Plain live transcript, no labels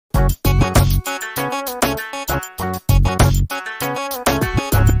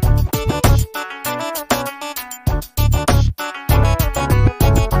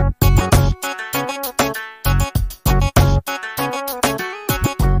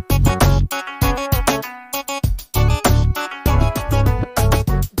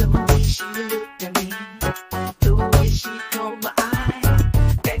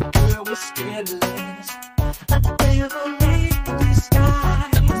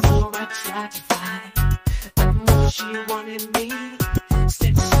tried to fight. I know she wanted me,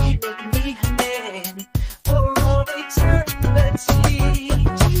 said she made me her man for all eternity.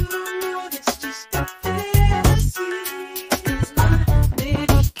 You know it's just a fantasy, 'cause my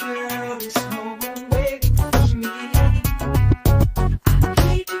little girl is home waiting for me. I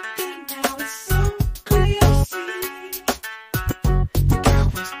hate to think now it's so clear to see. The girl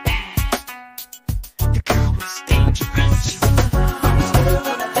was bad, the girl was dangerous. She was the finest girl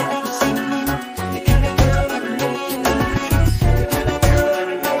I've ever seen, the kind of girl that made me laugh, the kind of girl that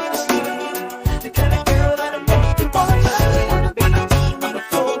made me scream, the kind of girl that'll make the boys say, wanna be a team on the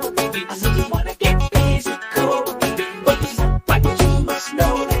floor with me. I said you wanna get physical with me, but you must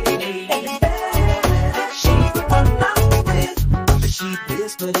know that it ain't bad. She's the one I'm with, but she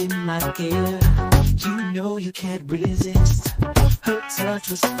whispered in my ear, you know you can't resist. Her touch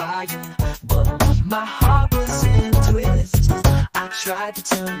was fire, but my heart was in a twist. I tried to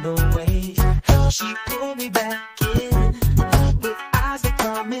turn away, she pulled me back in with eyes that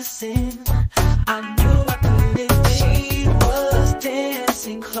promising. I knew I couldn't. She was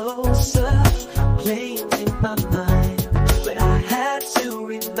dancing closer, playing in my mind, but I had to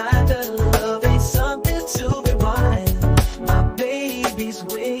remind her love ain't something to rewind. My baby's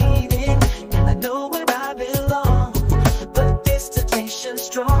waiting, and I know where I belong, but this temptation's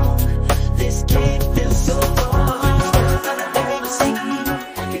strong. This can't feel so wrong. I've never seen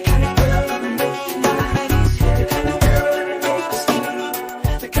the kind of girl that'll make you nice, the kind of girl that'll make you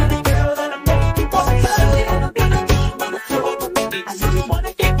scream, the kind of girl that'll make you boy. I said you wanna be a team on the floor with me. I said you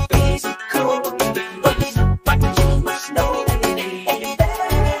wanna get physical with me, but you must know that it ain't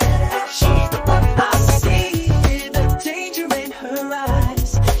bad. She's the one I see, the danger in her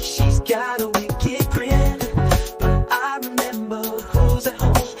eyes. She's got a wicked grin, but I remember who's at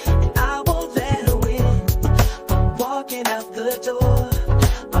home, and I won't let her win. I'm walking out the door,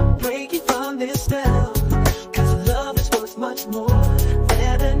 I'm breaking from this spell, 'cause love is worth much more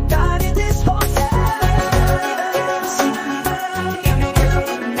than a night in this hotel. See, the kind of girl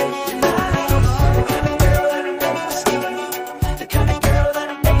that'll make you nice, the kind of girl that'll make you scream, the kind of girl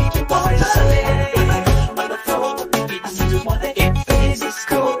that'll make you boys say, on the floor with me. I said you wanna get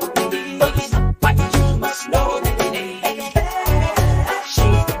physical with me, but you must know that it ain't bad.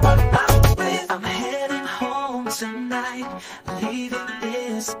 She's the one I'm with. I'm heading home tonight, leaving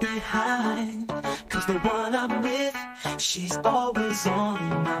this behind, 'cause the one I'm with, she's always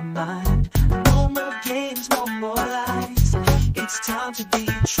on my mind. No more games, no more lies, it's time to be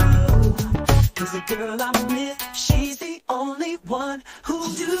true, 'cause the girl I'm with, she's the only one who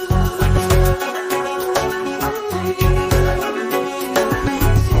do.